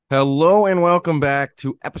Hello and welcome back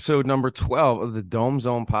to episode number 12 of the Dome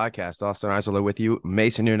Zone podcast. Austin Isola with you.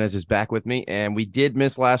 Mason Nunez is back with me, and we did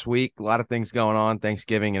miss last week. A lot of things going on,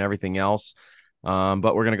 Thanksgiving and everything else. But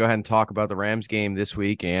we're going to go ahead and talk about the Rams game this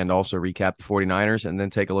week and also recap the 49ers and then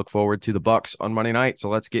take a look forward to the Bucks on Monday night. So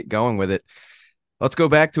let's get going with it. Let's go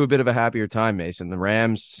back to a bit of a happier time, Mason. The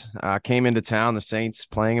Rams came into town, the Saints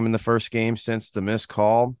playing them in the first game since the missed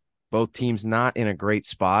call. Both teams not in a great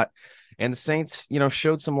spot. And the Saints,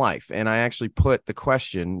 showed some life. And I actually put the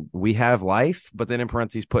question, we have life, but then in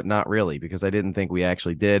parentheses put not really, because I didn't think we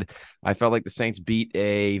actually did. I felt like the Saints beat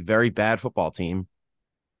a very bad football team.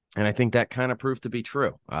 And I think that kind of proved to be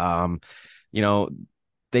true. You know,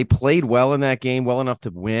 they played well in that game, well enough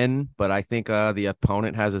to win, but I think the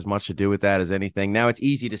opponent has as much to do with that as anything. Now, it's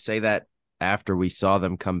easy to say that after we saw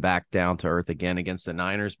them come back down to earth again against the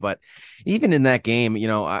Niners. But even in that game,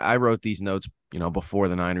 I wrote these notes, before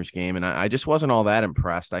the Niners game, and I just wasn't all that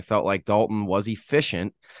impressed. I felt like Dalton was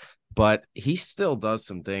efficient, but he still does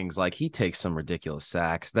some things like he takes some ridiculous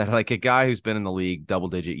sacks that like a guy who's been in the league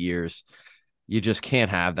double-digit years, you just can't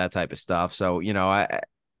have that type of stuff. So,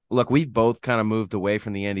 look, we've both kind of moved away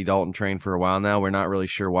from the Andy Dalton train for a while now. We're not really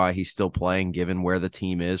sure why he's still playing given where the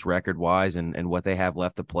team is record-wise and what they have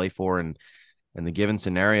left to play for and the given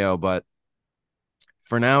scenario. But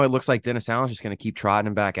for now, it looks like Dennis Allen's just going to keep trotting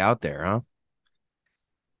him back out there, huh?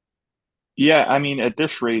 Yeah, I mean, at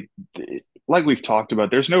this rate, like we've talked about,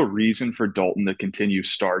 there's no reason for Dalton to continue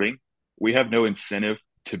starting. We have no incentive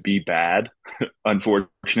to be bad,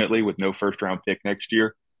 unfortunately, with no first round pick next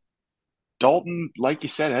year. Dalton, like you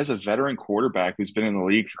said, has a veteran quarterback who's been in the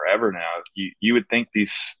league forever now. You would think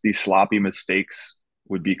these sloppy mistakes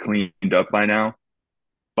would be cleaned up by now.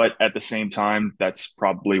 But at the same time, that's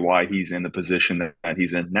probably why he's in the position that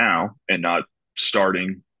he's in now and not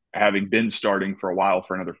starting, having been starting for a while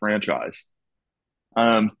for another franchise.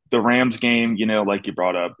 The Rams game, like you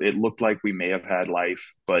brought up, it looked like we may have had life,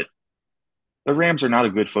 but the Rams are not a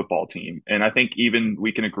good football team. And I think even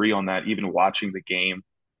we can agree on that, even watching the game,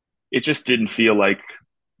 it just didn't feel like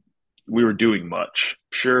we were doing much.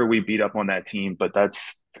 Sure, we beat up on that team, but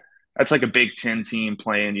that's like a Big Ten team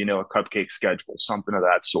playing, a cupcake schedule, something of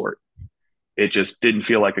that sort. It just didn't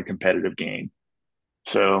feel like a competitive game.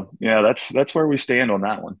 So yeah, that's where we stand on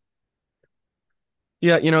that one.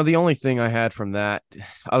 Yeah, the only thing I had from that,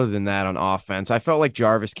 other than that on offense, I felt like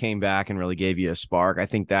Jarvis came back and really gave you a spark. I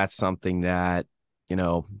think that's something that,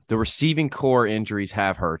 the receiving core injuries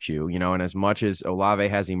have hurt you, and as much as Olave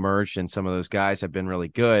has emerged and some of those guys have been really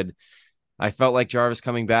good, I felt like Jarvis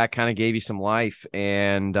coming back kind of gave you some life.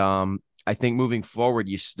 And I think moving forward,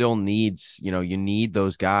 you still needs, you need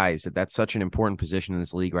those guys. That's such an important position in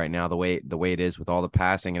this league right now, the way it is with all the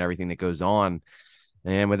passing and everything that goes on.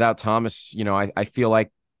 And without Thomas, I feel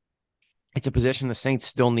like it's a position the Saints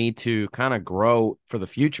still need to kind of grow for the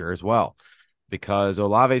future as well. Because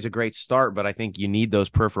Olave is a great start, but I think you need those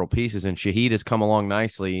peripheral pieces. And Shaheed has come along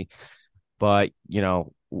nicely. But,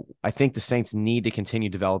 I think the Saints need to continue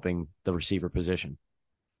developing the receiver position.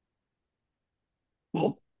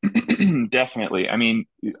 Well, definitely. I mean,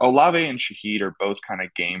 Olave and Shaheed are both kind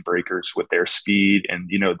of game breakers with their speed and,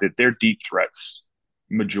 that they're deep threats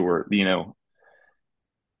major,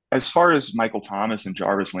 as far as Michael Thomas and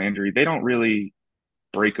Jarvis Landry, they don't really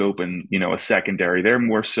break open, a secondary. They're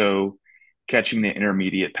more so catching the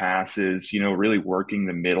intermediate passes, really working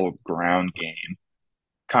the middle ground game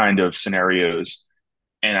kind of scenarios.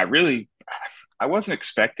 And I wasn't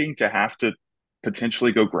expecting to have to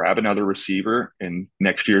potentially go grab another receiver in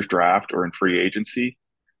next year's draft or in free agency.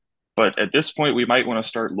 But at this point, we might want to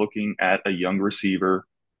start looking at a young receiver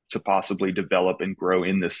to possibly develop and grow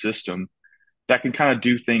in this system that can kind of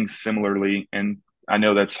do things similarly. And I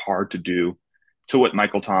know that's hard to do to what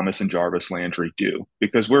Michael Thomas and Jarvis Landry do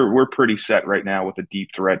because we're pretty set right now with a deep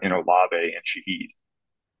threat in Olave and Shaheed.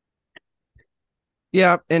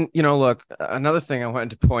 Yeah, and look, another thing I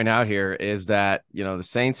wanted to point out here is that the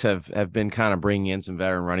Saints have been kind of bringing in some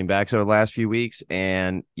veteran running backs over the last few weeks,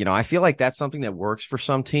 and I feel like that's something that works for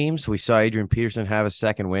some teams. We saw Adrian Peterson have a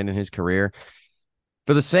second win in his career.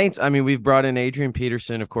 For the Saints, I mean, we've brought in Adrian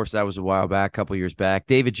Peterson. Of course, that was a while back, a couple years back.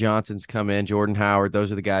 David Johnson's come in, Jordan Howard.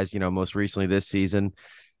 Those are the guys, most recently this season.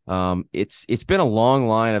 It's been a long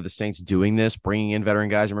line of the Saints doing this, bringing in veteran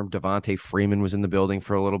guys. I remember Devontae Freeman was in the building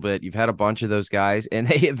for a little bit. You've had a bunch of those guys, and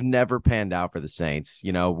they have never panned out for the Saints,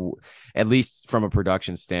 at least from a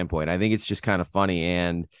production standpoint. I think it's just kind of funny.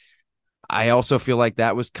 And I also feel like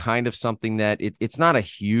that was kind of something that it's not a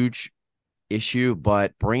huge issue,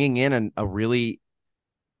 but bringing in a really,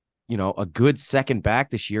 a good second back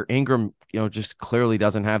this year, Ingram, just clearly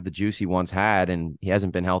doesn't have the juice he once had, and he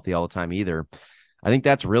hasn't been healthy all the time either. I think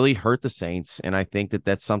that's really hurt the Saints, and I think that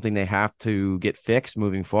that's something they have to get fixed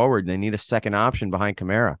moving forward. They need a second option behind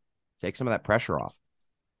Kamara. Take some of that pressure off.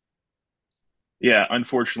 Yeah,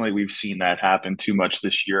 unfortunately, we've seen that happen too much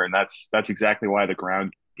this year, and that's exactly why the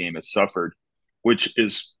ground game has suffered, which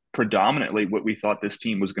is predominantly what we thought this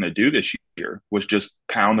team was going to do this year, was just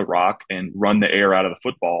pound the rock and run the air out of the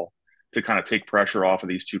football to kind of take pressure off of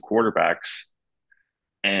these two quarterbacks.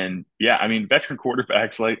 And yeah, I mean, veteran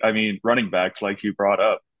quarterbacks running backs like you brought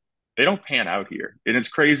up, they don't pan out here. And it's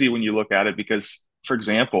crazy when you look at it because, for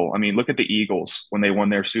example, I mean, look at the Eagles when they won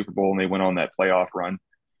their Super Bowl and they went on that playoff run.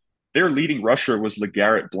 Their leading rusher was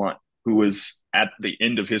LeGarrette Blount, who was at the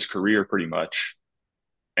end of his career pretty much,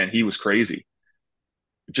 and he was crazy.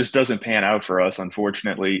 It just doesn't pan out for us,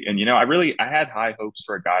 unfortunately. And I had high hopes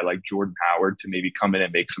for a guy like Jordan Howard to maybe come in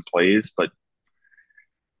and make some plays, but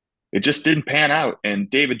it just didn't pan out. And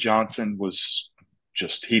David Johnson was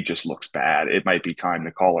he just looks bad. It might be time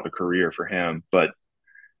to call it a career for him, but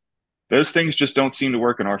those things just don't seem to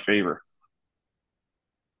work in our favor.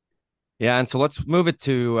 Yeah, and so let's move it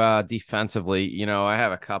to defensively. I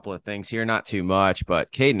have a couple of things here, not too much,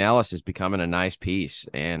 but Caden Ellis is becoming a nice piece,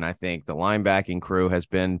 and I think the linebacking crew has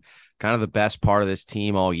been kind of the best part of this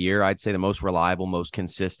team all year. I'd say the most reliable, most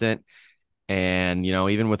consistent. And,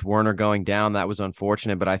 even with Werner going down, that was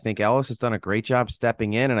unfortunate, but I think Ellis has done a great job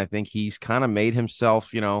stepping in, and I think he's kind of made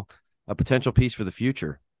himself, a potential piece for the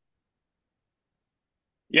future.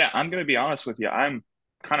 Yeah, I'm going to be honest with you. I'm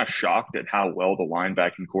kind of shocked at how well the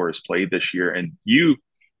linebacking core has played this year. And you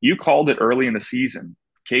called it early in the season.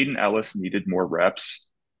 Caden Ellis needed more reps,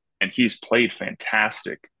 and he's played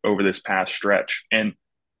fantastic over this past stretch. And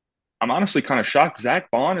I'm honestly kind of shocked.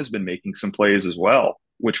 Zach Bond has been making some plays as well,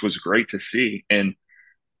 which was great to see. And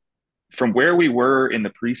from where we were in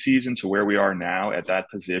the preseason to where we are now at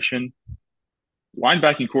that position,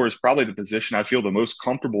 linebacking core is probably the position I feel the most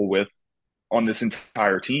comfortable with on this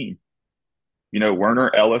entire team.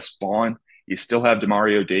 Werner, Ellis, Bond, you still have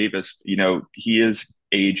Demario Davis. He is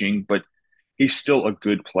aging, but he's still a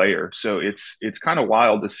good player. So it's kind of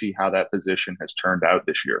wild to see how that position has turned out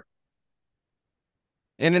this year.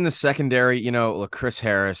 And in the secondary, look, Chris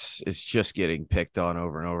Harris is just getting picked on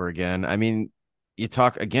over and over again. I mean, you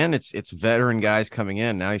talk again, it's veteran guys coming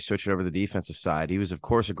in. Now he's switching over to the defensive side. He was, of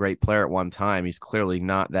course, a great player at one time. He's clearly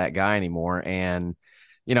not that guy anymore. And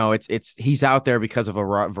it's he's out there because of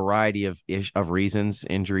a variety of reasons,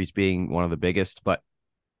 injuries being one of the biggest. But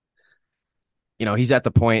he's at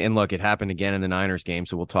the point, and look, it happened again in the Niners game,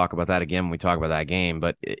 so we'll talk about that again when we talk about that game.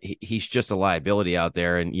 But he's just a liability out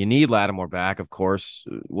there, and you need Lattimore back, of course.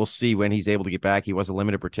 We'll see when he's able to get back. He was a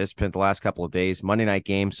limited participant the last couple of days. Monday night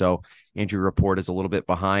game, so injury report is a little bit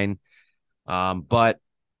behind. But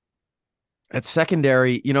at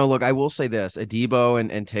secondary, look, I will say this. Adebo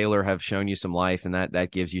and Taylor have shown you some life, and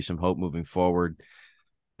that gives you some hope moving forward.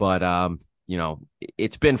 But,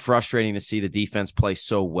 it's been frustrating to see the defense play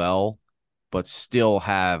so well, but still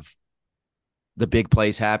have the big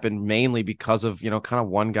plays happen, mainly because of, kind of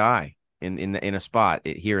one guy in a spot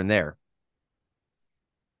here and there.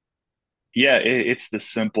 Yeah, it's the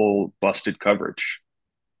simple busted coverage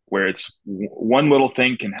where it's one little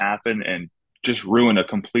thing can happen and just ruin a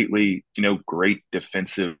completely, great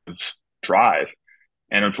defensive drive.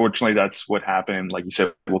 And unfortunately, that's what happened. Like you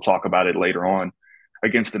said, we'll talk about it later on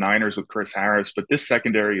against the Niners with Chris Harris. But this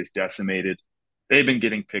secondary is decimated. They've been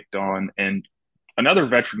getting picked on. And another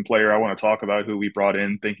veteran player I want to talk about who we brought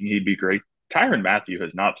in thinking he'd be great, Tyrann Mathieu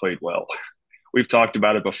has not played well. We've talked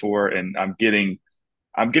about it before, and I'm getting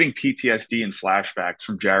PTSD and flashbacks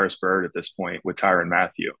from Jarvis Bird at this point with Tyrann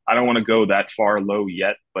Mathieu. I don't want to go that far low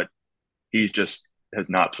yet, but he just has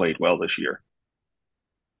not played well this year.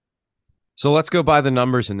 So let's go by the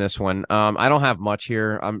numbers in this one. I don't have much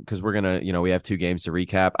here because we're going to, we have two games to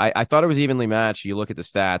recap. I thought it was evenly matched. You look at the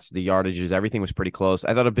stats, the yardages, everything was pretty close.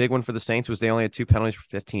 I thought a big one for the Saints was they only had 2 penalties for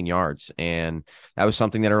 15 yards. And that was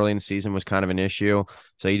something that early in the season was kind of an issue.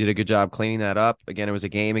 So you did a good job cleaning that up. Again, it was a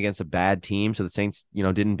game against a bad team. So the Saints,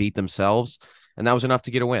 didn't beat themselves. And that was enough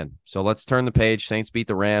to get a win. So let's turn the page. Saints beat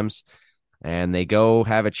the Rams and they go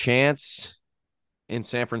have a chance in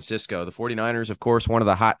San Francisco. The 49ers, of course, one of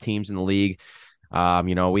the hot teams in the league.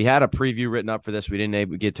 We had a preview written up for this. We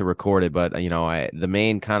didn't get to record it, but, the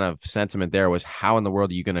main kind of sentiment there was how in the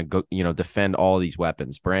world are you going to go, defend all of these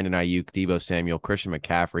weapons? Brandon Ayuk, Deebo Samuel, Christian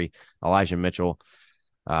McCaffrey, Elijah Mitchell,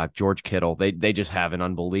 George Kittle. They just have an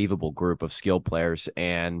unbelievable group of skilled players.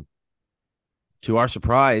 And to our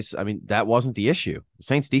surprise, that wasn't the issue. The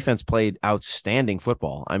Saints defense played outstanding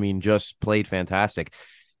football. Just played fantastic.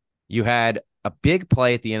 You had a big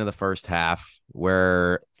play at the end of the first half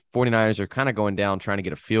where 49ers are kind of going down trying to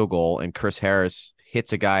get a field goal, and Chris Harris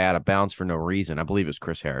hits a guy out of bounds for no reason. I believe it was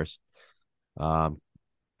Chris Harris. Um,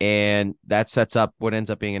 and that sets up what ends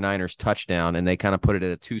up being a Niners touchdown, and they kind of put it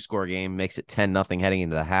at a 2-score game, makes it 10-0 heading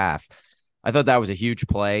into the half. I thought that was a huge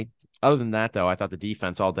play. Other than that, though, I thought the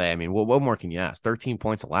defense all day, I mean, what more can you ask? 13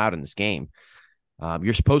 points allowed in this game.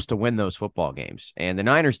 You're supposed to win those football games. And the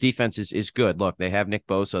Niners defense is good. Look, they have Nick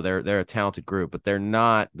Bosa. They're a talented group, but they're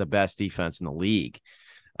not the best defense in the league.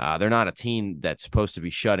 They're not a team that's supposed to be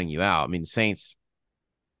shutting you out. I mean, the Saints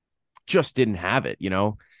just didn't have it,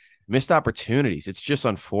 missed opportunities. It's just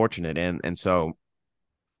unfortunate. And so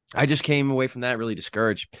I just came away from that really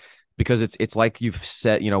discouraged because it's like you've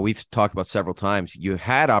said, we've talked about several times. You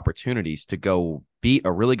had opportunities to go beat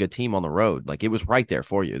a really good team on the road. Like, it was right there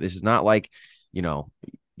for you. This is not like,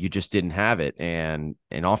 you just didn't have it. And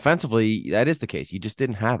offensively, that is the case. You just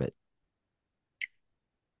didn't have it.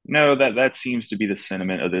 No, that seems to be the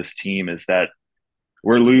sentiment of this team, is that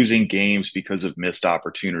we're losing games because of missed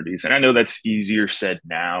opportunities. And I know that's easier said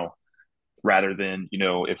now rather than,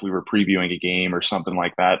 if we were previewing a game or something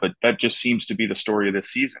like that. But that just seems to be the story of this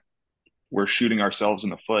season. We're shooting ourselves in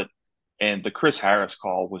the foot. And the Chris Harris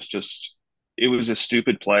call was just, it was a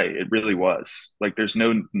stupid play. It really was. Like, there's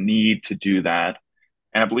no need to do that.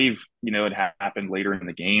 And I believe, it happened later in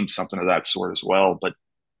the game, something of that sort as well. But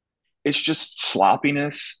it's just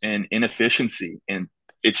sloppiness and inefficiency. And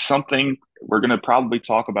it's something we're going to probably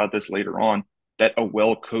talk about this later on, that a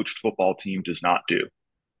well coached football team does not do.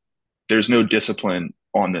 There's no discipline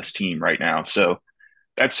on this team right now. So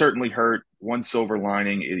that certainly hurt. One silver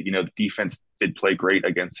lining, the defense did play great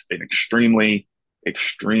against an extremely,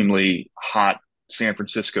 extremely hot San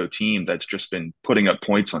Francisco team that's just been putting up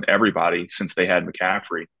points on everybody since they had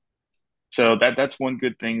McCaffrey. So that's one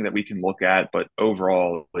good thing that we can look at. But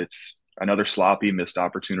overall, it's another sloppy missed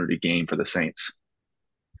opportunity game for the Saints.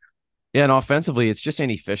 Yeah, and offensively, it's just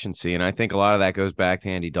inefficiency, and I think a lot of that goes back to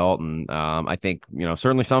Andy Dalton. I think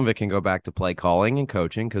certainly some of it can go back to play calling and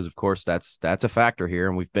coaching, because of course that's a factor here,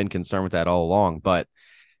 and we've been concerned with that all along. But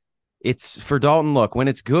it's for Dalton. Look, when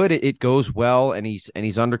it's good, it goes well, and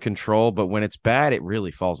he's under control. But when it's bad, it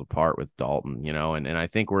really falls apart with Dalton. And I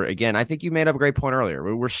think I think you made up a great point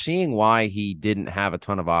earlier. We're seeing why he didn't have a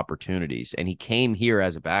ton of opportunities, and he came here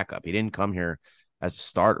as a backup. He didn't come here as a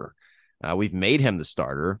starter. We've made him the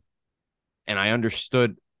starter. And I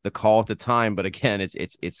understood the call at the time, but again,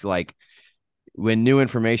 it's like when new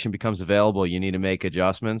information becomes available, you need to make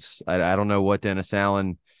adjustments. I don't know what Dennis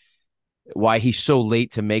Allen, why he's so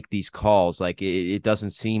late to make these calls. Like, it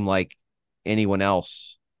doesn't seem like anyone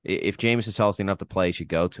else. If Jameis is healthy enough to play, he should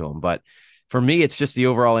go to him. But for me, it's just the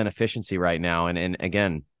overall inefficiency right now. And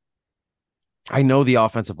again, I know the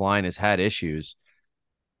offensive line has had issues,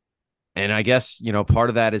 and I guess part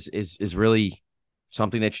of that is really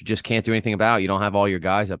something that you just can't do anything about. You don't have all your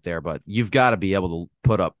guys up there, but you've got to be able to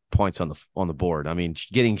put up points on the board. I mean,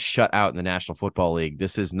 getting shut out in the National Football League,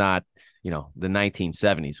 this is not, the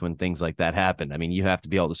 1970s when things like that happened. I mean, you have to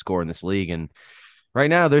be able to score in this league. And right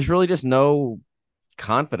now, there's really just no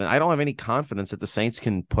confidence. I don't have any confidence that the Saints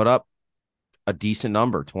can put up a decent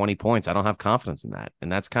number, 20 points. I don't have confidence in that. And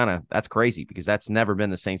that's crazy, because that's never been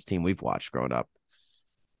the Saints team we've watched growing up.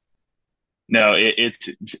 No, it's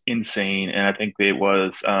insane. And I think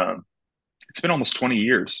it's been almost 20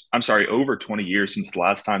 years. I'm sorry, over 20 years since the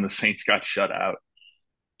last time the Saints got shut out.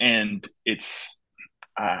 And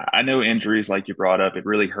I know injuries, like you brought up, it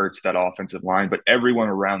really hurts that offensive line, but everyone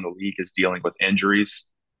around the league is dealing with injuries.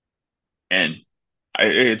 And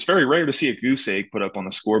it's very rare to see a goose egg put up on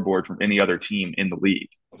the scoreboard from any other team in the league.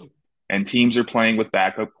 And teams are playing with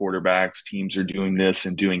backup quarterbacks. Teams are doing this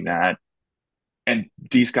and doing that. And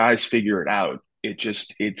these guys figure it out.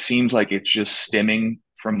 It seems like it's just stemming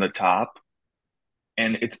from the top,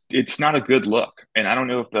 and it's not a good look. And I don't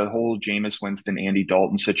know if the whole Jameis Winston, Andy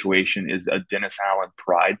Dalton situation is a Dennis Allen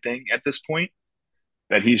pride thing at this point,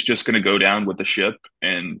 that he's just going to go down with the ship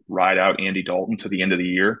and ride out Andy Dalton to the end of the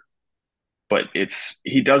year. But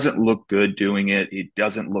he doesn't look good doing it. He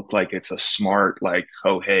doesn't look like it's a smart, like,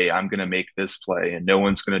 oh, hey, I'm going to make this play and no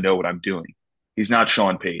one's going to know what I'm doing. He's not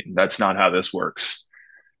Sean Payton. That's not how this works.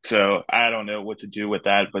 So I don't know what to do with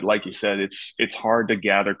that. But like you said, it's hard to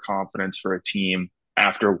gather confidence for a team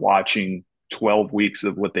after watching 12 weeks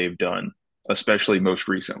of what they've done, especially most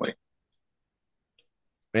recently.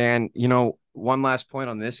 And, one last point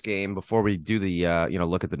on this game before we do the,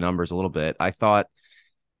 look at the numbers a little bit. I thought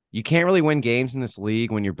you can't really win games in this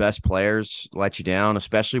league when your best players let you down,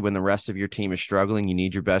 especially when the rest of your team is struggling. You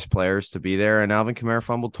need your best players to be there. And Alvin Kamara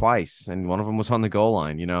fumbled twice, and one of them was on the goal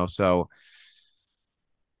line, So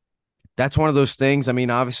that's one of those things. I mean,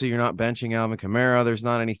 obviously, you're not benching Alvin Kamara. There's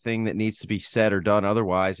not anything that needs to be said or done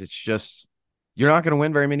otherwise. It's just you're not going to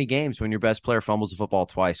win very many games when your best player fumbles the football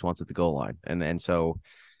twice once at the goal line, and so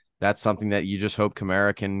that's something that you just hope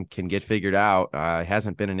Kamara can get figured out. It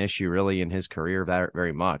hasn't been an issue really in his career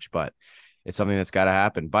very much, but it's something that's got to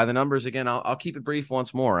happen. By the numbers again, I'll keep it brief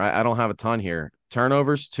once more. I don't have a ton here.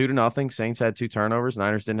 Turnovers 2-0. Saints had 2 turnovers.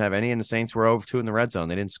 Niners didn't have any, and the Saints were over 2 in the red zone.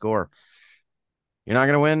 They didn't score. You're not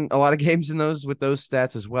going to win a lot of games in those with those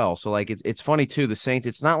stats as well. So like it's funny too. The Saints,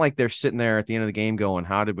 it's not like they're sitting there at the end of the game going,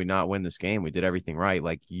 "How did we not win this game? We did everything right."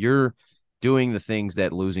 Like you're doing the things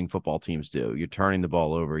that losing football teams do. You're turning the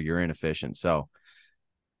ball over. You're inefficient. So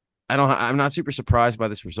I'm not super surprised by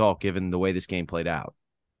this result given the way this game played out.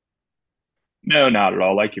 No, not at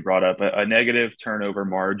all. Like you brought up, a negative turnover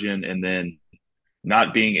margin, and then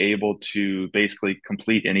not being able to basically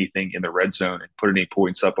complete anything in the red zone and put any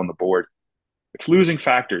points up on the board. It's losing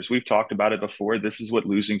factors. We've talked about it before. This is what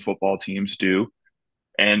losing football teams do.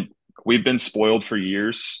 And we've been spoiled for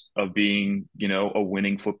years of being, a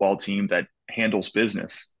winning football team that handles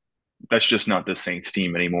business. That's just not the Saints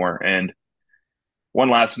team anymore. And one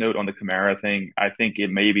last note on the Kamara thing. I think it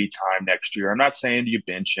may be time next year. I'm not saying you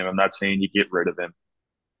bench him. I'm not saying you get rid of him,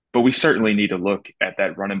 but we certainly need to look at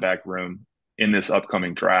that running back room in this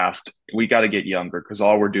upcoming draft. We got to get younger because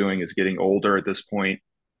all we're doing is getting older at this point.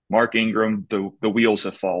 Mark Ingram, the wheels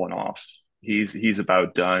have fallen off. He's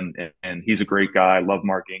about done, and he's a great guy. I love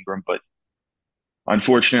Mark Ingram, but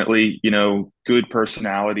unfortunately, good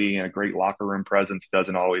personality and a great locker room presence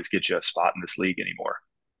doesn't always get you a spot in this league anymore.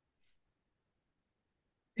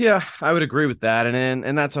 Yeah, I would agree with that,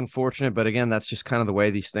 and that's unfortunate. But again, that's just kind of the way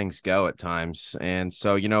these things go at times. And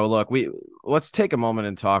so, look, let's take a moment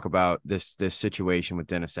and talk about this situation with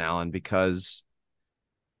Dennis Allen because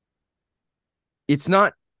it's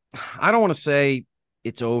not. I don't want to say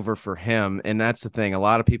it's over for him, and that's the thing. A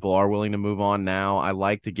lot of people are willing to move on now. I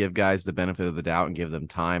like to give guys the benefit of the doubt and give them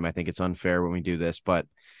time. I think it's unfair when we do this, but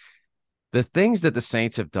the things that the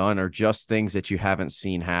Saints have done are just things that you haven't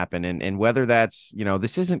seen happen. And whether that's,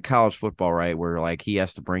 this isn't college football, right? Where like he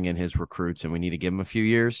has to bring in his recruits and we need to give him a few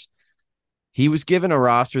years. He was given a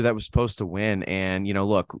roster that was supposed to win. And,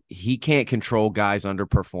 look, he can't control guys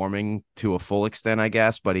underperforming to a full extent, I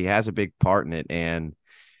guess, but he has a big part in it. And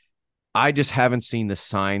I just haven't seen the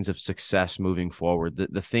signs of success moving forward,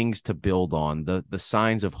 the things to build on, the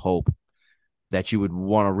signs of hope that you would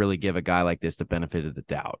want to really give a guy like this the benefit of the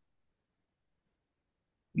doubt.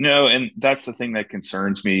 No, and that's the thing that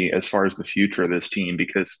concerns me as far as the future of this team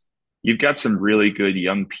because you've got some really good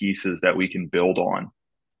young pieces that we can build on.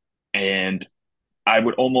 And I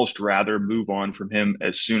would almost rather move on from him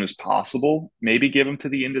as soon as possible, maybe give him to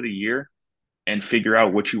the end of the year and figure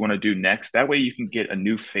out what you want to do next. That way you can get a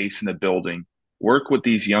new face in the building, work with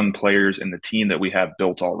these young players and the team that we have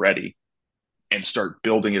built already and start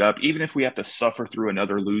building it up. Even if we have to suffer through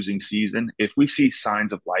another losing season, if we see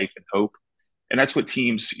signs of life and hope, and that's what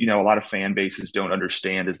teams, a lot of fan bases don't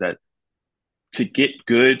understand is that to get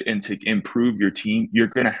good and to improve your team, you're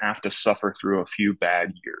going to have to suffer through a few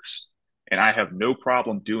bad years. And I have no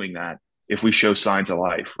problem doing that if we show signs of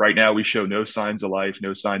life. Right now, we show no signs of life,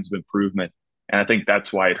 no signs of improvement. And I think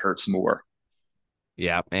that's why it hurts more.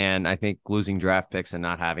 Yeah, and I think losing draft picks and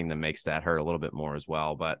not having them makes that hurt a little bit more as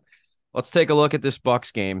well. But let's take a look at this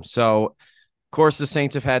Bucks game. So, of course, the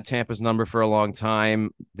Saints have had Tampa's number for a long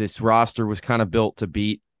time. This roster was kind of built to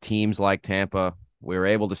beat teams like Tampa. We were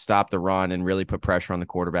able to stop the run and really put pressure on the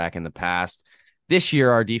quarterback in the past. This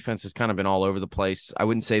year, our defense has kind of been all over the place. I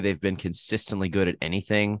wouldn't say they've been consistently good at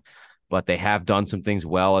anything, but they have done some things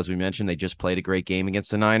well. As we mentioned, they just played a great game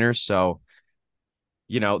against the Niners. So,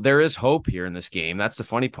 there is hope here in this game. That's the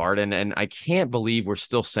funny part. And I can't believe we're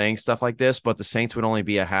still saying stuff like this, but the Saints would only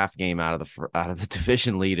be a half game out of the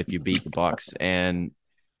division lead if you beat the Bucks. And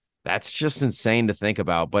that's just insane to think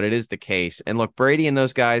about, but it is the case. And look, Brady and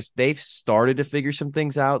those guys, they've started to figure some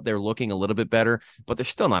things out. They're looking a little bit better, but they're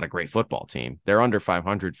still not a great football team. They're under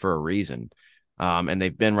 500 for a reason. And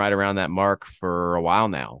they've been right around that mark for a while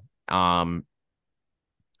now. I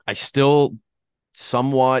still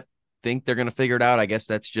somewhat think they're going to figure it out. I guess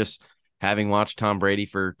that's just having watched Tom Brady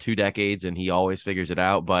for 2 decades and he always figures it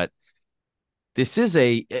out. But this is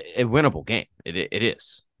a winnable game. It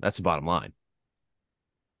is. That's the bottom line.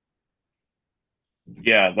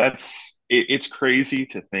 Yeah, it's crazy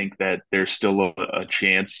to think that there's still a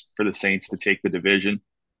chance for the Saints to take the division.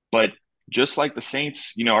 But just like the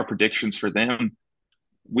Saints, our predictions for them,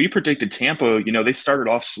 we predicted Tampa, they started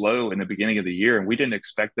off slow in the beginning of the year and we didn't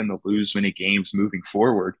expect them to lose many games moving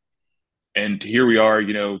forward. And here we are,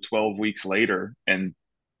 12 weeks later, and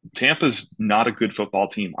Tampa's not a good football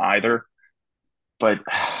team either, but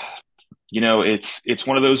it's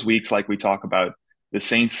one of those weeks like we talk about. The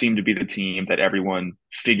Saints seem to be the team that everyone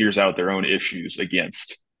figures out their own issues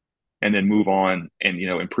against and then move on and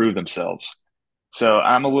improve themselves. So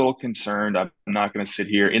I'm a little concerned. I'm not going to sit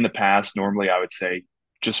here. In the past, normally I would say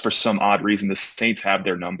just for some odd reason the Saints have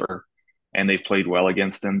their number and they've played well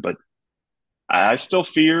against them, but I still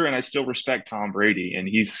fear and I still respect Tom Brady, and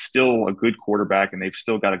he's still a good quarterback, and they've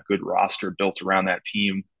still got a good roster built around that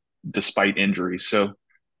team despite injuries. So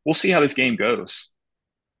we'll see how this game goes.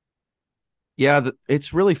 Yeah,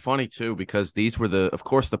 it's really funny too because these were of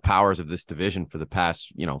course, the powers of this division for the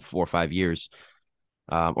past 4 or 5 years,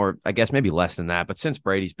 or I guess maybe less than that. But since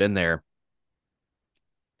Brady's been there,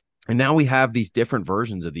 and now we have these different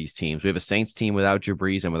versions of these teams. We have a Saints team without Drew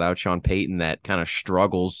Brees and without Sean Payton that kind of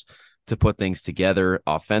struggles to put things together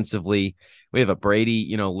offensively. We have a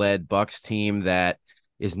Brady, led Bucks team that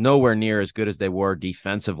is nowhere near as good as they were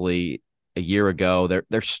defensively a year ago.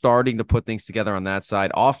 They're starting to put things together on that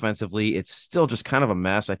side. Offensively, it's still just kind of a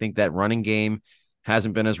mess. I think that running game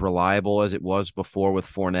hasn't been as reliable as it was before with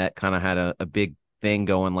Fournette. Kind of had a big thing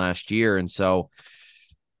going last year. And so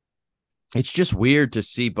it's just weird to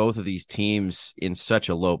see both of these teams in such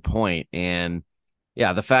a low point. And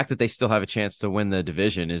yeah, the fact that they still have a chance to win the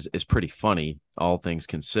division is pretty funny, all things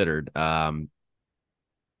considered.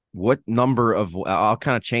 What number of, I'll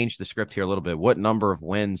kind of change the script here a little bit. What number of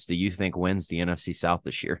wins do you think wins the NFC South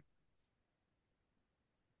this year?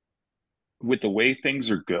 With the way things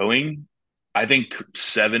are going, I think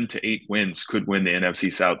 7 to 8 wins could win the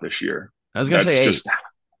NFC South this year. I was going to That's say eight. just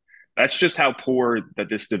that's just how poor that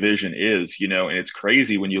this division is. And it's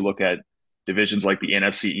crazy when you look at divisions like the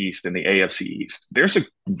NFC East and the AFC East. There's a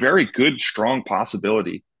very good, strong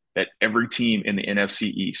possibility that every team in the NFC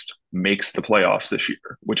East makes the playoffs this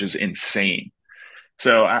year, which is insane.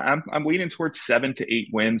 So I'm leaning towards 7 to 8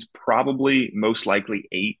 wins, probably most likely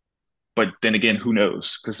eight. But then again, who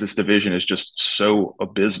knows? Because this division is just so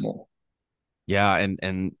abysmal. Yeah,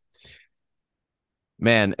 and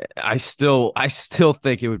man, I still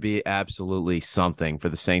think it would be absolutely something for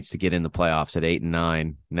the Saints to get in the playoffs at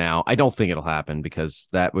 8-9. Now, I don't think it'll happen because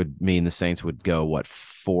that would mean the Saints would go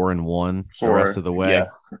 4-1 the rest of For the yeah, way,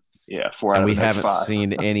 yeah, four and out of we the next haven't five.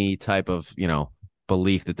 seen any type of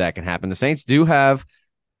belief that can happen. The Saints do have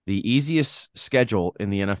the easiest schedule in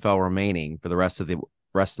the NFL remaining for the rest of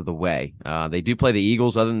the way. They do play the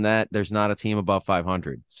Eagles. Other than that, there's not a team above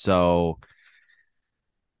 500. So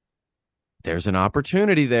there's an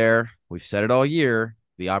opportunity there. We've said it all year.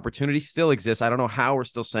 The opportunity still exists. I don't know how we're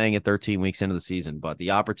still saying it 13 weeks into the season, but the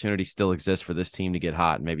opportunity still exists for this team to get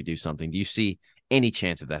hot and maybe do something. Do you see any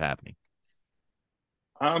chance of that happening?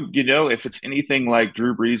 If it's anything like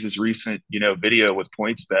Drew Brees' recent, video with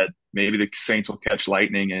points bet, maybe the Saints will catch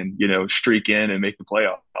lightning and, streak in and make the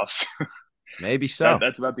playoffs. Maybe That so.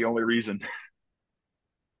 that's about the only reason.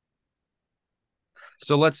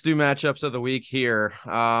 So let's do matchups of the week here.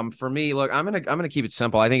 For me, look, I'm gonna keep it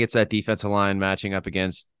simple. I think it's that defensive line matching up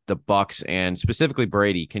against the Bucks and specifically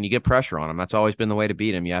Brady. Can you get pressure on him? That's always been the way to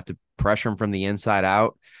beat him. You have to pressure him from the inside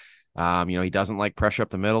out. He doesn't like pressure up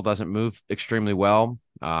the middle, doesn't move extremely well.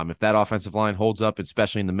 If that offensive line holds up,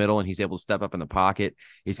 especially in the middle, and he's able to step up in the pocket,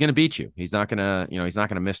 he's going to beat you. He's not going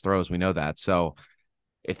to miss throws. We know that. So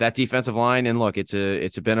if that defensive line, and look, it's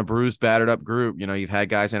been a bruised, battered up group. You've had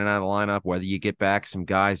guys in and out of the lineup. Whether you get back some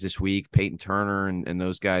guys this week, Peyton Turner and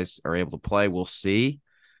those guys are able to play, we'll see.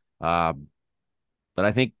 Uh, but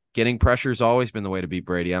I think getting pressure has always been the way to beat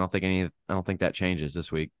Brady. I don't think that changes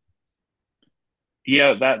this week.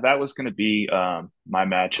 Yeah, that was going to be my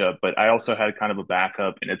matchup, but I also had kind of a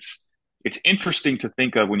backup, and it's interesting to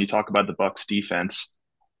think of when you talk about the Bucks defense.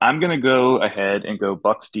 I'm going to go ahead and go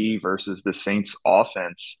Bucks D versus the Saints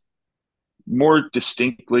offense. More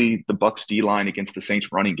distinctly, the Bucks D line against the Saints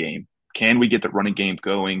running game. Can we get the running game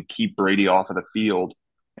going, keep Brady off of the field,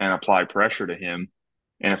 and apply pressure to him?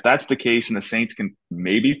 And if that's the case, and the Saints can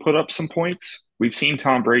maybe put up some points, we've seen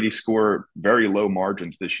Tom Brady score very low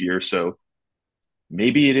margins this year, so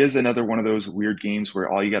maybe it is another one of those weird games where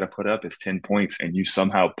all you got to put up is 10 points and you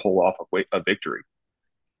somehow pull off a victory.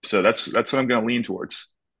 So that's what I'm going to lean towards.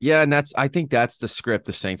 Yeah, and I think that's the script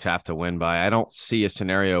the Saints have to win by. I don't see a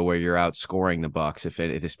scenario where you're outscoring the Bucks if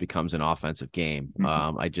this becomes an offensive game.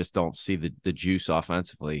 Mm-hmm. I just don't see the juice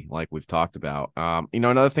offensively, like we've talked about.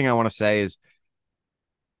 Another thing I want to say is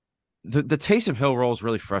the Taysom Hill role is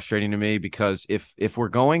really frustrating to me because if we're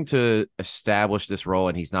going to establish this role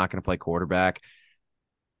and he's not going to play quarterback,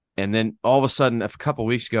 and then all of a sudden a couple of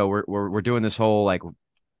weeks ago we're doing this whole like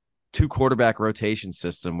two quarterback rotation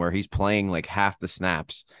system where he's playing like half the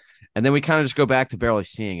snaps. And then we kind of just go back to barely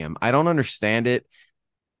seeing him. I don't understand it.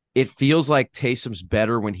 It feels like Taysom's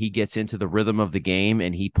better when he gets into the rhythm of the game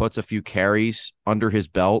and he puts a few carries under his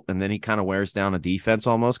belt, and then he kind of wears down a defense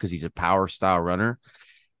almost because he's a power style runner.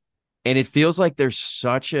 And it feels like there's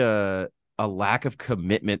such a lack of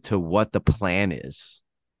commitment to what the plan is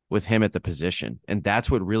with him at the position. And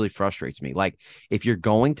that's what really frustrates me. Like, if you're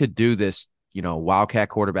going to do this, Wildcat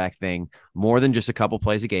quarterback thing more than just a couple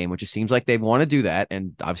plays a game, which it seems like they want to do that,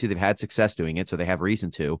 and obviously they've had success doing it, so they have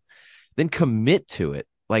reason to, then commit to it.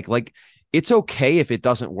 Like it's okay if it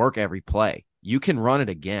doesn't work every play. You can run it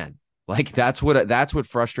again. Like that's what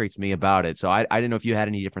frustrates me about it. So I didn't know if you had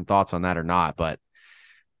any different thoughts on that or not, but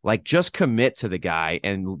like, just commit to the guy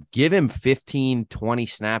and give him 15, 20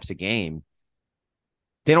 snaps a game.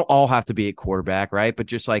 They don't all have to be at quarterback, right? But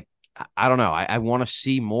just like, I don't know. I want to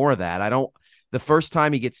see more of that. The first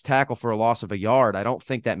time he gets tackled for a loss of a yard, I don't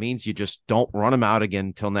think that means you just don't run him out again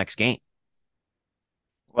until next game.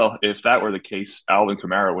 Well, if that were the case, Alvin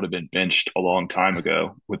Kamara would have been benched a long time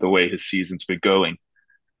ago with the way his season's been going.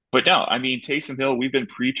 But no, I mean, Taysom Hill, we've been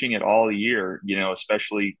preaching it all year,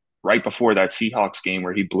 especially right before that Seahawks game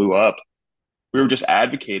where he blew up. We were just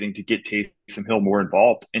advocating to get Taysom Hill more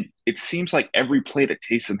involved. And it seems like every play that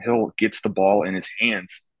Taysom Hill gets the ball in his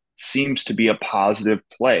hands seems to be a positive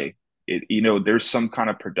play. There's some kind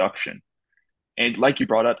of production. And like you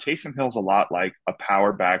brought up, Taysom Hill's a lot like a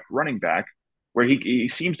power back running back, where he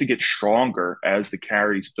seems to get stronger as the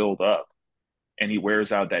carries build up and he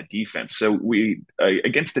wears out that defense. So we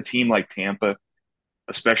against a team like Tampa,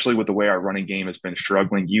 especially with the way our running game has been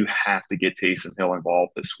struggling, you have to get Taysom Hill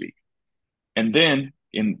involved this week. And then,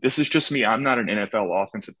 and this is just me, I'm not an NFL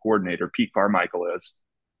offensive coordinator. Pete Carmichael is.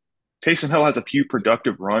 Taysom Hill has a few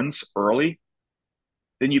productive runs early.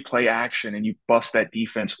 Then you play action and you bust that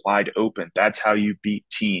defense wide open. That's how you beat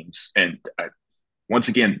teams. And once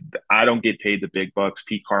again, I don't get paid the big bucks.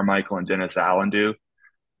 Pete Carmichael and Dennis Allen do.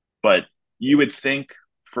 But you would think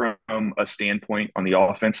from a standpoint on the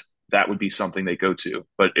offense, that would be something they go to.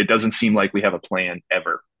 But it doesn't seem like we have a plan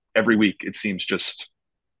ever. Every week, it seems just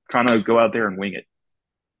kind of go out there and wing it.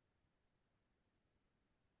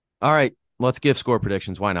 All right, let's give score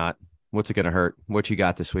predictions. Why not? What's it going to hurt? What you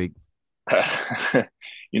got this week?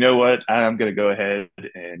 You know what? I'm going to go ahead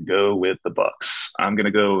and go with the Bucks. I'm going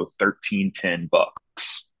to go 13-10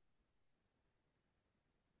 Bucks.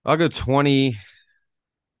 I'll go 20-12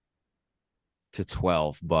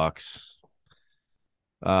 Bucks.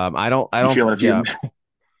 I You don't, feeling a yeah. few,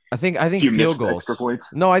 I think few field missed extra goals.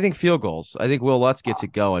 points? No, I think field goals. I think Will Lutz gets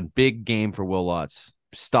it going. Big game for Will Lutz.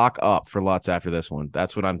 Stock up for Lutz after this one.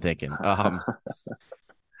 That's what I'm thinking.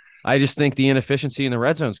 I just think the inefficiency in the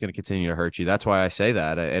red zone is going to continue to hurt you. That's why I say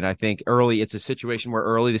that. And I think early, it's a situation where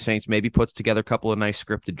early the Saints maybe puts together a couple of nice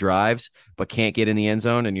scripted drives, but can't get in the end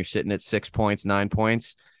zone, and you're sitting at 6 points, 9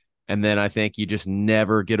 points. And then I think you just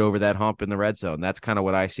never get over that hump in the red zone. That's kind of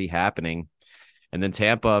what I see happening. And then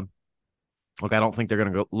Tampa, look, I don't think they're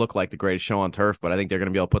going to look like the greatest show on turf, but I think they're going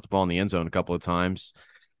to be able to put the ball in the end zone a couple of times.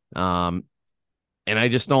 And I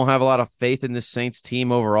just don't have a lot of faith in this Saints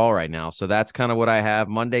team overall right now. So that's kind of what I have.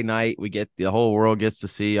 Monday night, the whole world gets to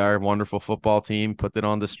see our wonderful football team, put it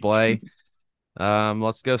on display.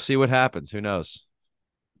 Let's go see what happens. Who knows?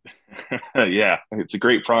 Yeah, it's a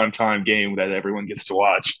great prime time game that everyone gets to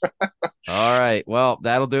watch. All right. Well,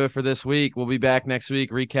 that'll do it for this week. We'll be back next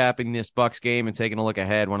week recapping this Bucks game and taking a look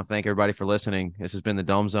ahead. Want to thank everybody for listening. This has been the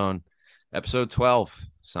Dome Zone, episode 12,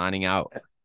 signing out.